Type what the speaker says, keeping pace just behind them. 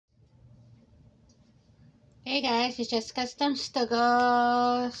Hey guys, it's just Custom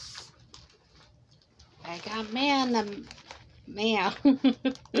Stuggles. I got mail in the mail.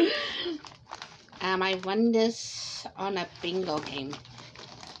 I won this on a bingo game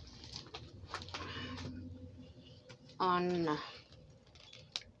on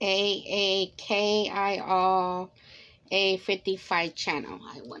AAKIRA55 channel.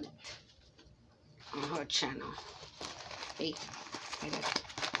 I won it on her channel. Wait, I gotta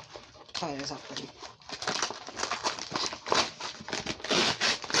tie this up.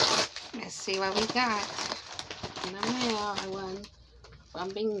 Let's see what we got in the mail. I won from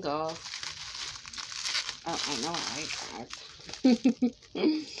bingo. Oh, I know what I got.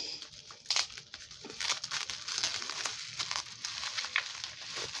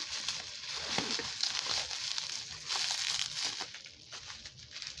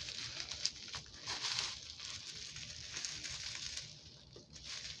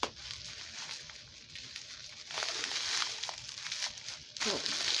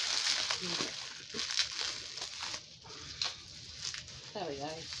 Sorry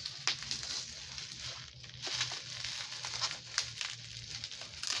guys.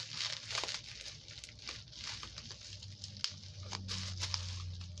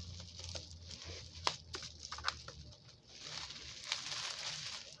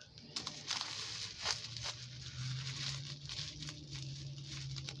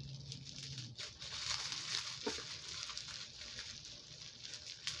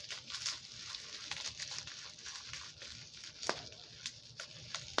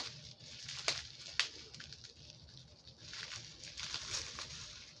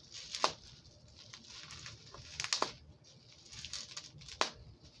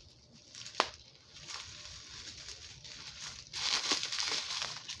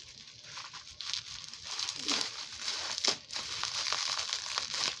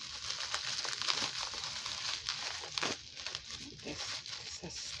 This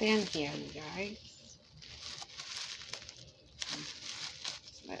is stand here, you guys.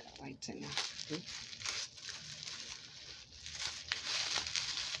 Let it lights in now.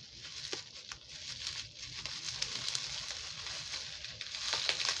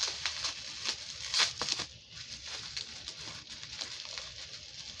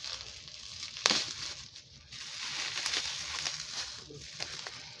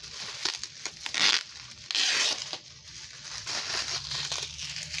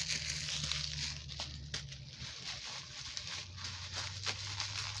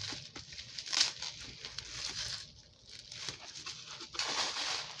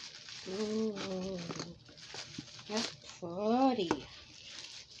 Ooh, that's pretty.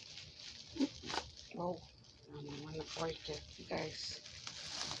 Whoa, I don't want to break it, you guys.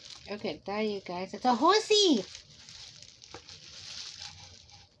 Look at that, you guys. It's a horsey.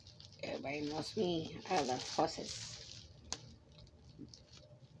 Everybody knows me. I love horses.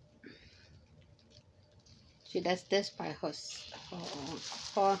 She does this by her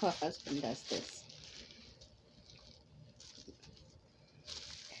husband does this.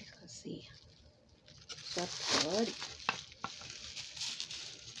 Let's see. So pretty.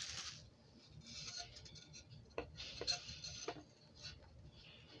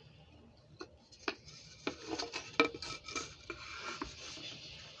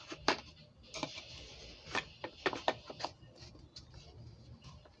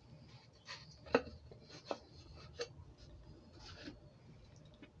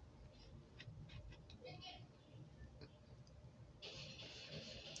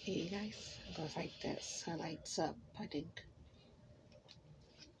 Here, you guys. It goes like this. It lights up, I think.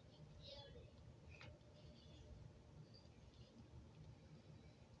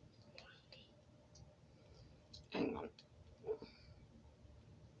 Hang on.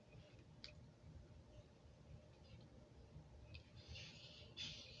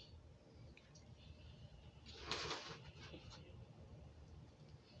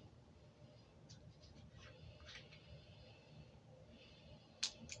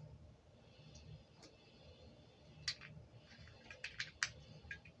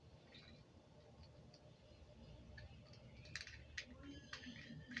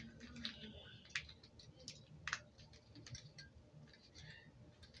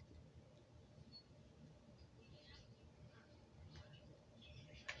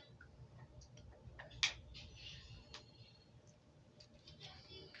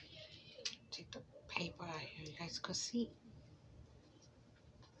 Take the paper out here, you guys could see.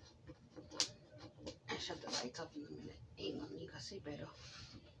 I shut the lights off in a minute. Ain't no you can see better.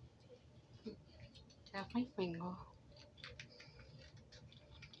 Have my finger.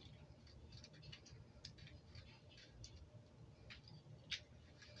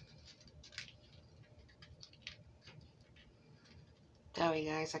 Sorry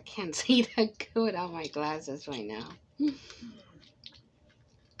guys, I can't see that good without my glasses right now.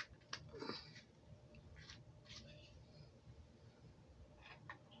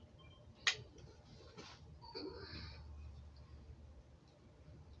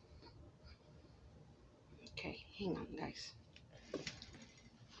 Okay, hang on guys.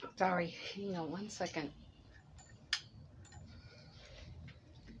 Sorry, hang on 1 second.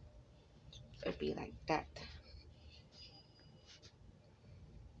 It'd be like that.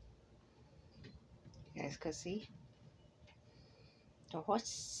 You guys could see the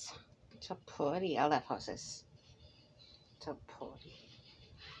horse. So pretty. I love horses. So pretty.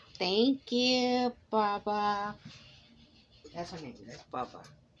 Thank you, Baba. That's her name. That's Baba.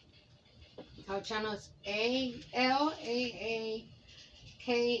 Our channel is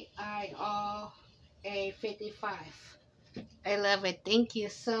ALAAKIRA55. I love it. Thank you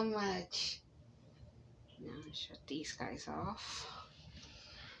so much. Now I'll shut these guys off.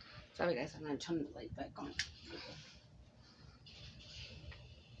 Sorry guys, I'm gonna turn the light back on.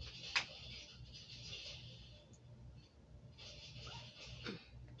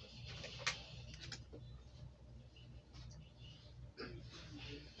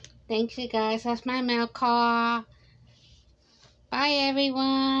 Thanks you guys. That's my mail call. Bye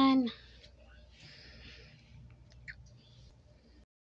everyone.